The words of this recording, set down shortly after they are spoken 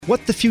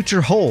What the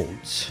future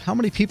holds. How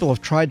many people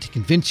have tried to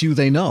convince you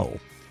they know?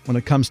 When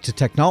it comes to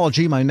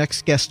technology, my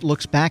next guest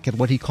looks back at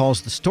what he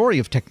calls the story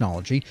of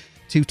technology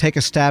to take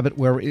a stab at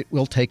where it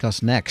will take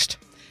us next.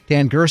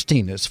 Dan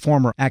Gerstein is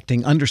former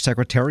acting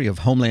undersecretary of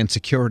Homeland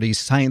Security's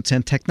Science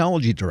and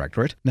Technology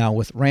Directorate. Now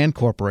with RAND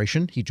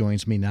Corporation, he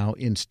joins me now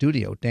in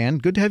studio. Dan,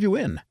 good to have you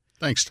in.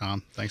 Thanks,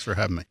 Tom. Thanks for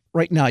having me.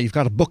 Right now, you've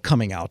got a book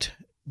coming out.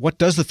 What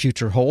does the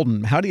future hold,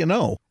 and how do you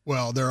know?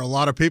 Well, there are a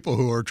lot of people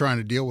who are trying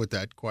to deal with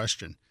that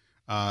question.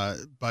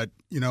 But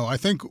I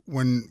think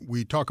when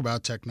we talk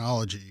about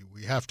technology,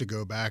 we have to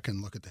go back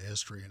and look at the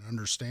history and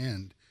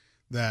understand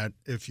that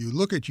if you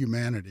look at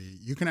humanity,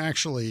 you can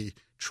actually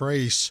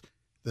trace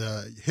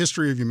the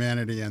history of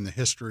humanity and the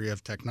history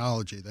of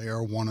technology. They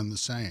are one and the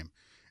same.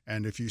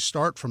 And if you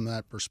start from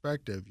that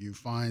perspective, you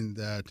find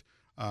that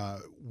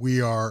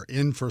we are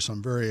in for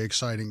some very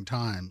exciting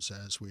times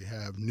as we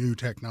have new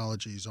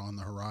technologies on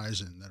the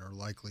horizon that are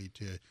likely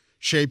to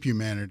shape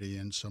humanity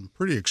in some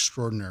pretty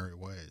extraordinary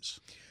ways.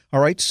 All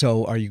right,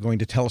 so are you going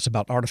to tell us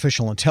about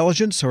artificial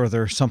intelligence, or is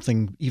there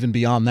something even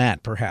beyond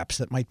that, perhaps,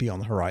 that might be on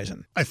the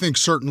horizon? I think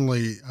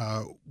certainly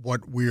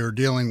what we are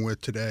dealing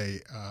with today,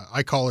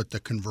 I call it the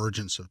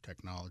convergence of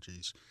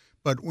technologies.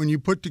 But when you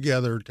put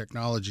together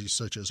technologies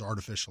such as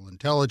artificial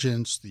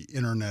intelligence, the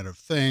Internet of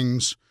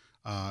Things,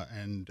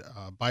 and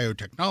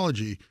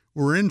biotechnology,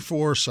 we're in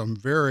for some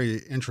very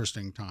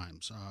interesting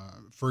times.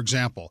 For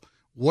example,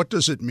 what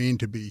does it mean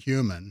to be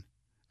human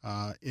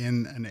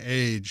in an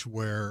age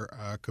where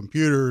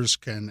computers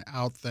can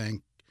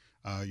outthink,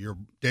 your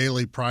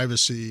daily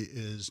privacy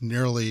is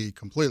nearly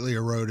completely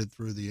eroded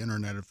through the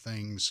Internet of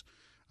Things,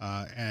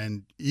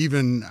 and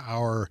even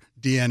our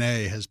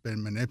DNA has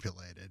been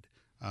manipulated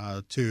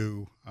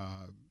to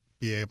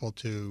be able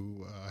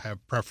to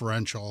have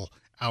preferential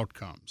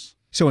outcomes.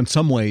 So in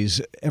some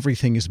ways,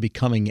 everything is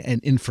becoming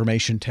an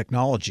information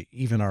technology,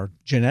 even our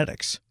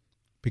genetics,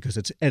 because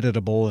it's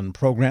editable and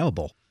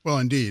programmable. Well,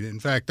 indeed. In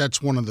fact,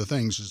 that's one of the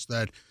things is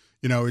that,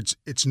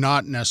 it's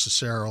not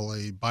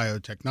necessarily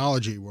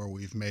biotechnology where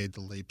we've made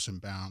the leaps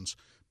and bounds,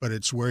 but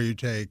it's where you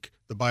take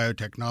the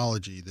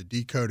biotechnology, the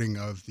decoding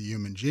of the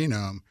human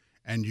genome,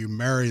 and you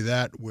marry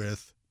that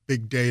with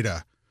big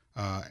data,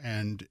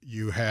 and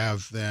you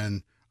have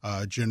then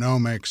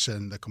genomics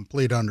and the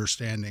complete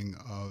understanding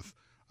of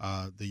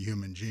the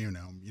human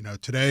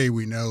genome. Today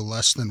we know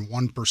less than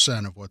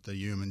 1% of what the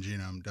human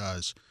genome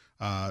does.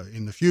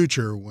 In the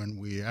future, when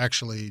we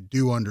actually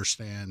do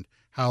understand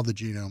how the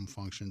genome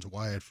functions,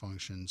 why it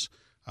functions,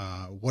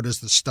 what is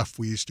the stuff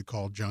we used to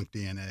call junk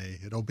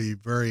DNA, it'll be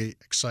very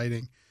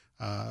exciting.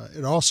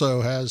 It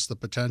also has the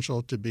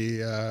potential to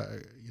be,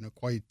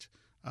 quite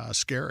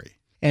scary.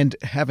 And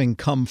having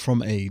come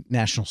from a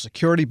national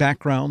security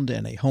background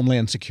and a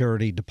Homeland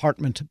Security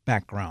Department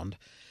background,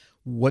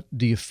 what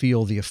do you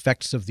feel the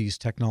effects of these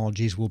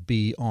technologies will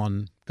be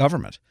on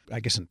government? I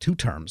guess in two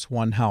terms.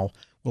 One, how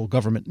will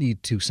government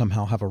need to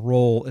somehow have a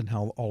role in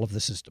how all of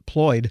this is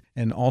deployed?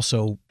 And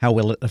also, how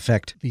will it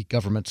affect the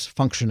government's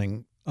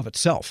functioning of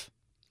itself,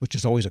 which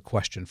is always a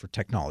question for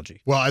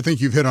technology? Well, I think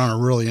you've hit on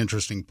a really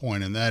interesting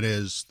point, and that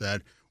is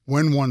that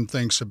when one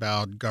thinks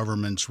about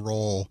government's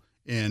role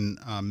in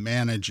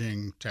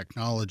managing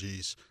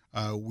technologies,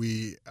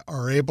 we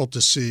are able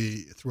to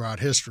see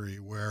throughout history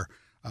where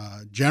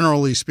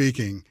generally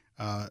speaking,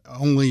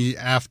 only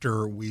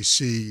after we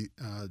see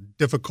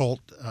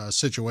difficult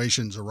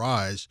situations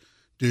arise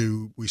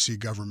do we see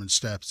government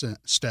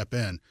step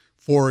in.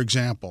 For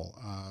example,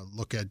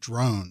 look at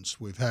drones.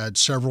 We've had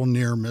several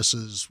near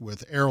misses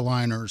with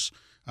airliners.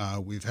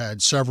 We've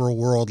had several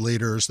world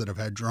leaders that have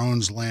had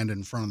drones land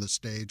in front of the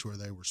stage where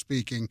they were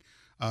speaking.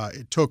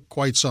 It took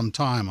quite some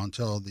time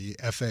until the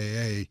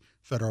FAA,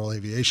 Federal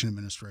Aviation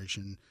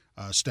Administration,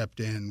 stepped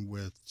in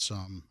with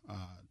some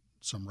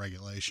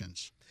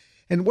regulations.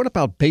 And what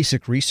about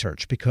basic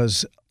research?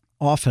 Because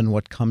often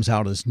what comes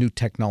out as new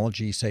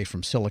technology, say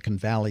from Silicon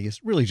Valley,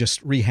 is really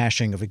just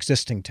rehashing of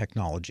existing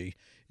technology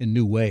in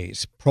new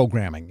ways,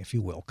 programming, if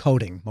you will,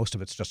 coding. Most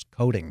of it's just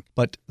coding.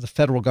 But the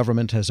federal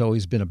government has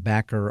always been a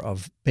backer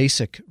of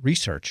basic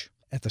research.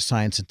 At the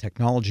Science and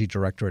Technology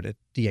Directorate at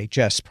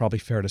DHS, probably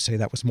fair to say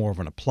that was more of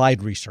an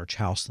applied research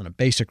house than a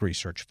basic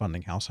research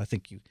funding house. I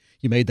think you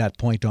made that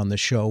point on the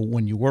show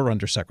when you were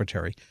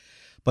undersecretary.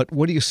 But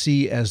what do you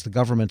see as the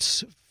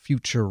government's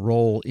future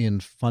role in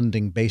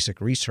funding basic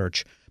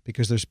research?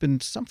 Because there's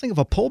been something of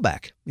a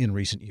pullback in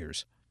recent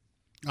years.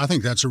 I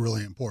think that's a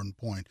really important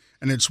point.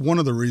 And it's one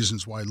of the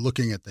reasons why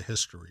looking at the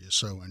history is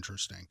so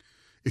interesting.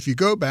 If you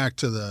go back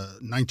to the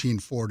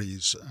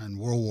 1940s and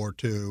World War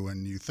II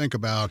and you think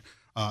about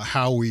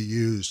how we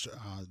used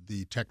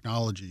the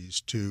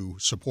technologies to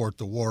support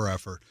the war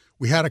effort,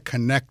 we had a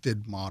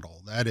connected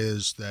model. That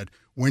is that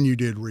when you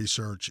did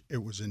research,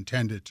 it was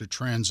intended to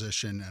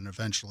transition and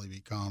eventually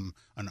become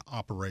an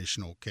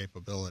operational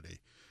capability.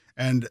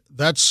 And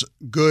that's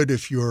good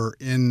if you're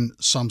in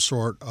some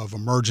sort of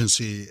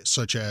emergency,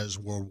 such as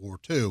World War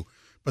II.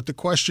 But the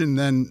question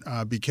then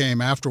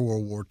became after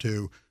World War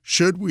II,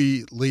 should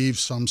we leave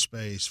some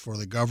space for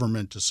the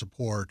government to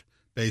support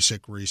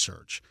basic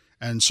research?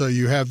 And so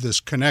you have this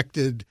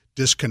connected,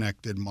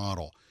 disconnected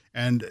model.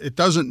 And it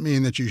doesn't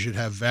mean that you should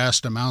have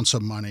vast amounts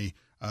of money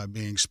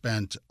being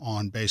spent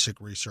on basic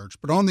research.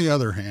 But on the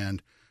other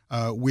hand,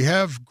 we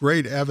have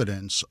great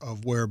evidence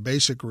of where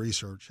basic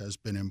research has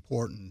been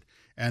important.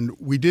 And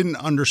we didn't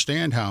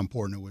understand how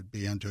important it would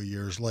be until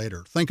years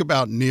later. Think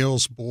about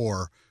Niels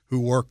Bohr, who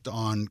worked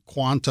on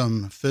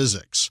quantum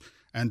physics.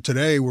 And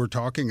today we're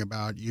talking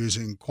about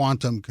using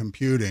quantum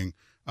computing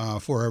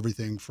for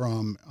everything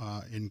from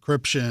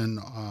encryption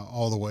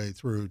all the way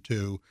through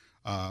to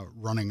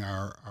running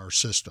our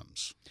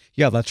systems.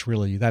 Yeah,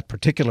 that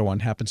particular one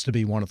happens to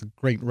be one of the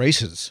great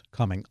races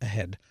coming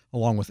ahead,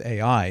 along with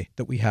AI,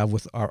 that we have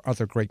with our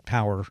other great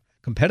power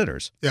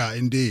competitors. Yeah,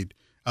 indeed.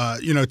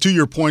 To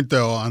your point,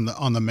 though,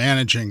 on the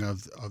managing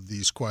of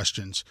these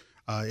questions,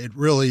 it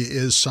really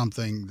is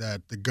something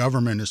that the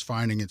government is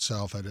finding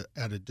itself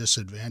at a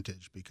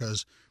disadvantage,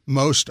 because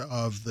most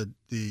of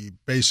the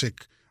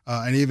basic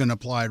and even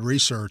applied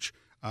research,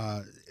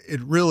 it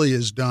really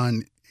is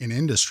done in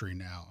industry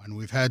now, and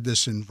we've had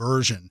this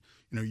inversion.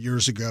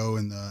 Years ago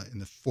in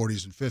the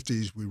 40s and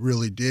 50s, we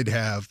really did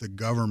have the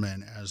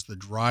government as the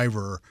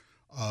driver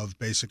of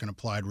basic and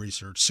applied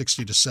research.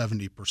 60 to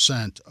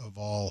 70% of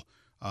all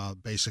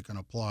basic and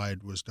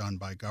applied was done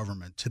by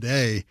government.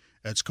 Today,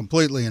 it's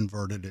completely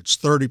inverted. It's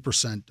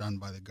 30% done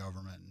by the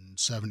government and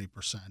 70%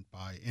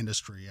 by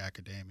industry,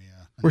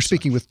 academia. We're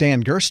speaking with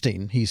Dan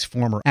Gerstein. He's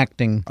former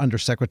acting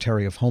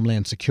Undersecretary of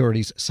Homeland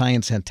Security's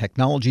Science and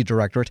Technology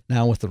Directorate,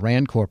 now with the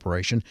RAND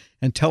Corporation.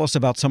 And tell us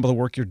about some of the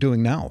work you're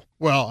doing now.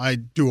 Well, I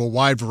do a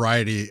wide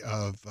variety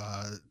of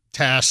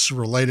tasks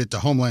related to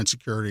Homeland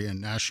Security and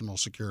national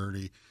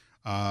security.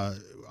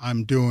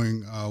 I'm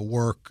doing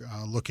work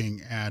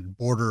looking at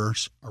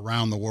borders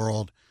around the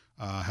world.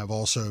 Have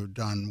also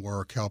done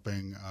work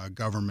helping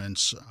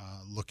governments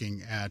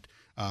looking at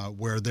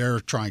where they're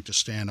trying to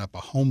stand up a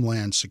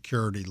Homeland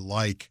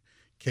Security-like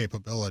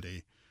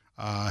capability.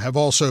 Have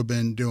also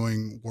been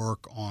doing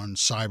work on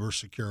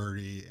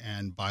cybersecurity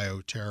and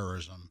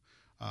bioterrorism,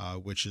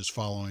 which is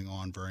following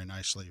on very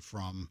nicely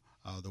from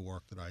the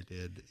work that I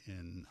did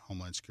in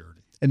Homeland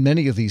Security. And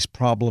many of these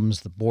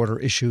problems, the border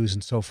issues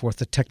and so forth,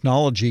 the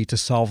technology to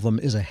solve them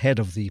is ahead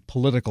of the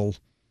political,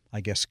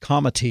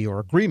 comity or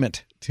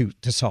agreement to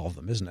solve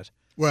them, isn't it?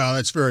 Well,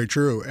 that's very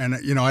true. And,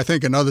 I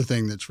think another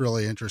thing that's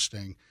really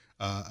interesting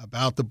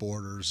about the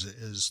borders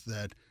is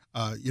that,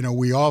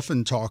 we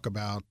often talk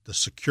about the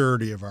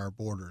security of our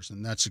borders,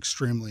 and that's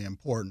extremely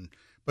important.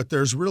 But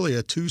there's really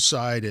a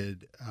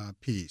two-sided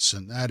piece,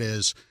 and that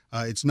is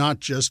it's not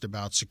just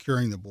about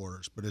securing the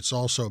borders, but it's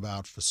also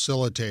about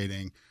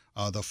facilitating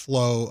the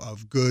flow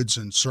of goods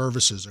and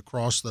services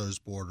across those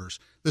borders.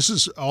 This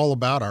is all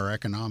about our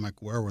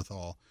economic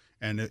wherewithal.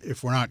 And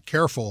if we're not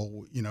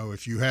careful,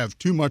 if you have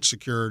too much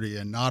security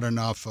and not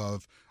enough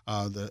of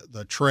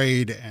the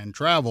trade and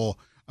travel,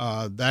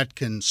 that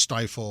can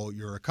stifle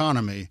your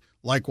economy.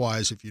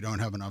 Likewise, if you don't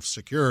have enough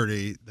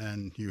security,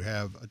 then you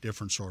have a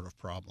different sort of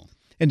problem.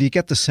 And do you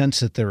get the sense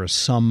that there is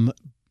some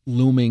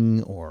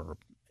looming or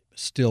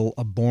still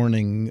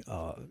aborning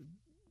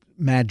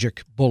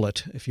magic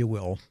bullet, if you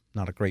will,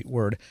 not a great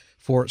word,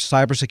 for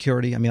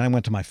cybersecurity? I mean, I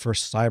went to my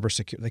first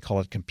cybersecurity, they call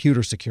it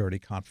computer security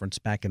conference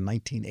back in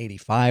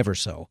 1985 or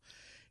so.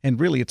 And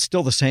really, it's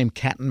still the same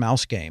cat and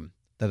mouse game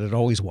that it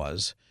always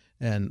was.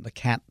 And the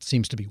cat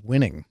seems to be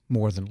winning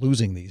more than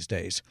losing these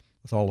days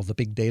with all of the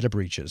big data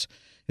breaches.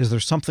 Is there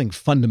something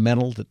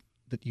fundamental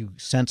that you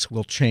sense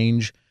will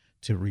change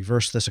to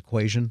reverse this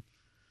equation?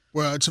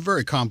 Well, it's a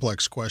very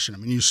complex question. I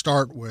mean, you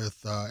start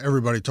with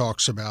everybody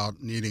talks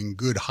about needing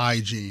good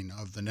hygiene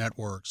of the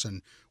networks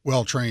and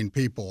well-trained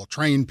people,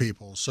 trained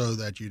people, so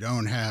that you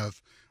don't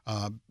have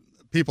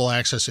people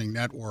accessing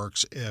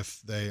networks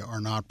if they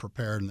are not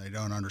prepared and they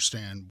don't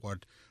understand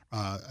what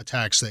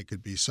attacks they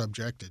could be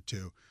subjected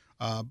to.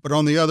 But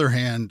on the other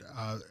hand,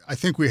 I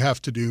think we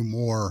have to do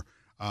more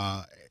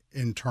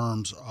in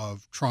terms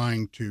of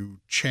trying to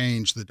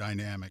change the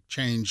dynamic,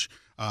 change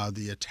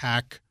the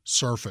attack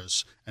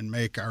surface, and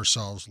make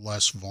ourselves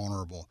less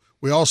vulnerable.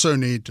 We also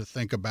need to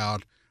think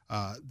about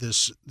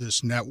this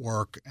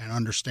network and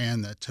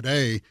understand that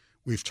today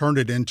we've turned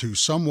it into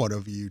somewhat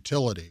of a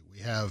utility.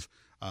 We have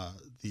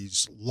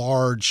these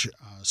large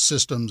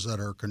systems that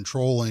are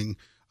controlling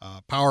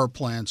power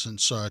plants and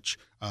such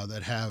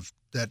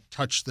that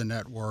touch the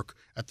network.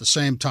 At the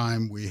same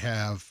time, we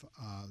have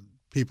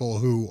people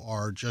who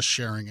are just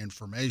sharing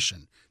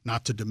information,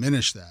 not to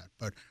diminish that.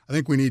 But I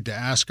think we need to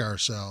ask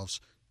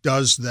ourselves,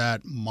 does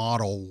that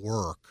model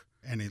work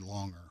any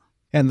longer?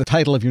 And the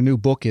title of your new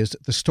book is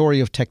The Story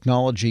of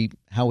Technology,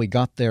 How We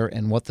Got There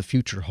and What the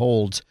Future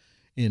Holds.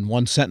 In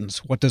one sentence,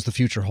 what does the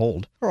future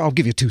hold? Or I'll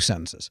give you two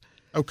sentences.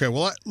 Okay,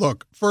 well,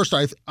 look, first,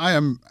 I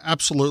am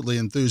absolutely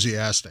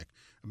enthusiastic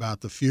about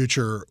the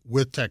future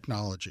with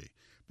technology.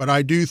 But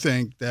I do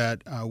think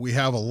that we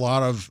have a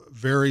lot of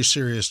very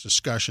serious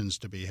discussions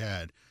to be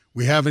had.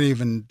 We haven't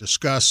even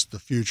discussed the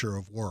future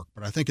of work,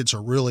 but I think it's a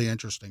really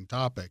interesting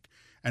topic.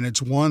 And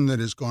it's one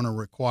that is going to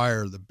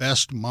require the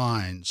best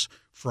minds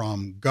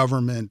from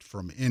government,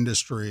 from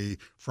industry,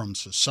 from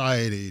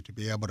society to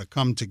be able to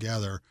come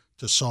together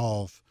to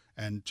solve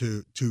and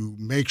to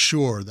make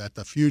sure that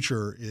the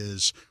future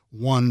is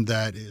one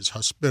that is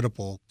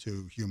hospitable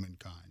to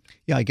humankind.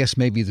 Yeah, I guess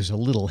maybe there's a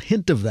little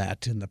hint of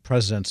that in the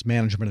president's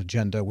management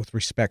agenda with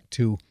respect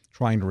to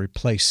trying to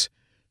replace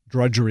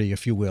drudgery,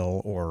 if you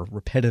will, or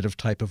repetitive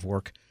type of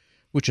work,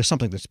 which is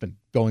something that's been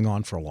going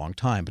on for a long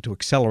time, but to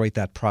accelerate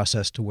that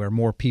process to where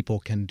more people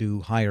can do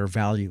higher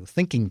value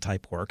thinking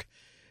type work,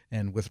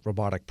 and with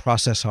robotic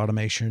process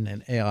automation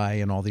and AI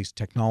and all these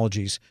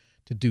technologies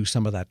to do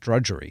some of that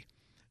drudgery.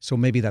 So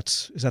maybe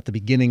is that the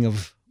beginning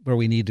of where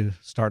we need to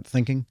start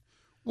thinking?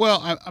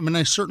 Well, I mean,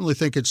 I certainly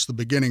think it's the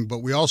beginning, but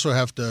we also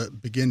have to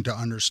begin to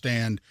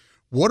understand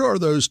what are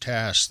those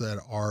tasks that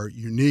are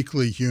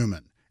uniquely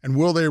human, and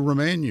will they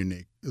remain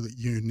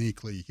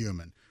uniquely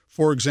human?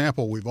 For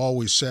example, we've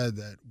always said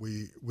that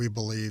we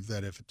believe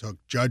that if it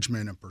took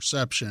judgment and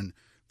perception,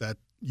 that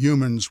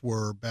humans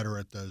were better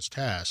at those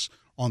tasks.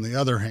 On the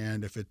other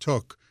hand, if it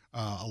took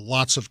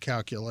lots of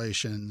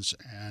calculations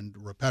and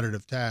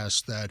repetitive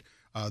tasks, that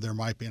there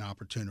might be an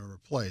opportunity to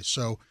replace.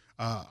 So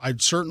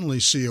I'd certainly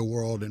see a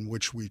world in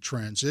which we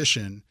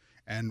transition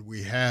and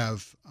we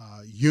have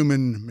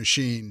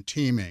human-machine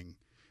teaming,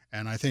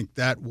 and I think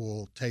that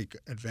will take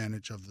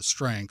advantage of the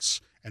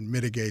strengths and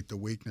mitigate the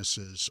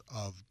weaknesses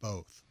of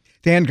both.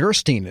 Dan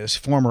Gerstein is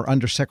former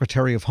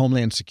Undersecretary of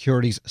Homeland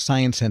Security's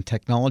Science and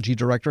Technology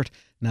Directorate,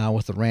 now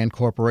with the RAND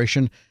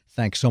Corporation.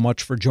 Thanks so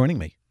much for joining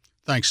me.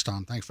 Thanks,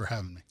 Tom. Thanks for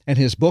having me. And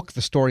his book,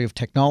 The Story of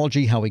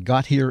Technology, How We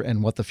Got Here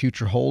and What the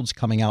Future Holds,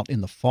 coming out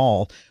in the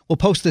fall. We'll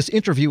post this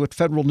interview at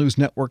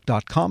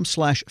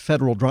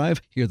federalnewsnetwork.com/Federal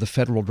Drive. Hear the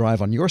Federal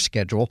Drive on your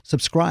schedule.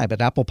 Subscribe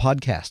at Apple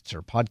Podcasts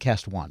or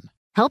Podcast One.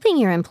 Helping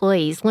your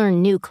employees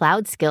learn new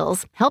cloud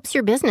skills helps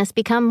your business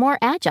become more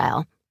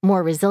agile,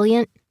 more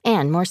resilient,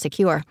 and more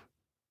secure.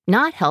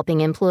 Not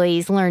helping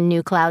employees learn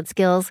new cloud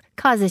skills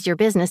causes your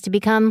business to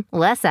become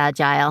less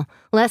agile,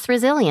 less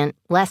resilient,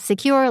 less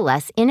secure,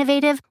 less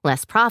innovative,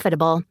 less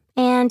profitable,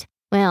 and,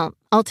 well,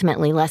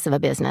 ultimately less of a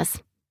business.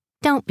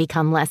 Don't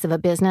become less of a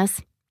business.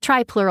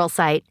 Try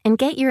Pluralsight and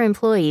get your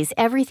employees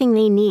everything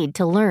they need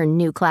to learn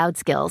new cloud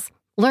skills.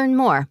 Learn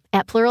more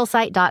at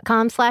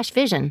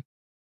pluralsight.com/vision.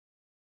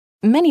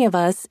 Many of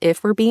us,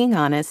 if we're being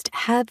honest,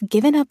 have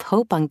given up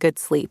hope on good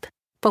sleep.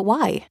 But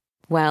why?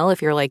 Well, if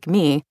you're like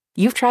me,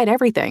 you've tried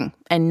everything,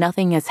 and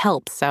nothing has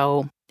helped,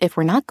 so if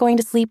we're not going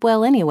to sleep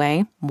well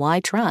anyway,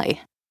 why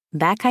try?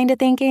 That kind of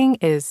thinking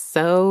is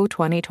so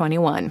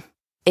 2021.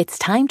 It's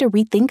time to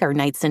rethink our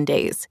nights and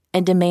days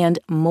and demand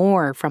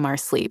more from our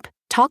sleep.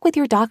 Talk with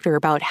your doctor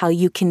about how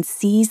you can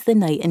seize the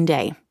night and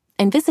day,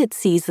 and visit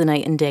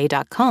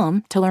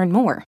seizethenightandday.com to learn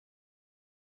more.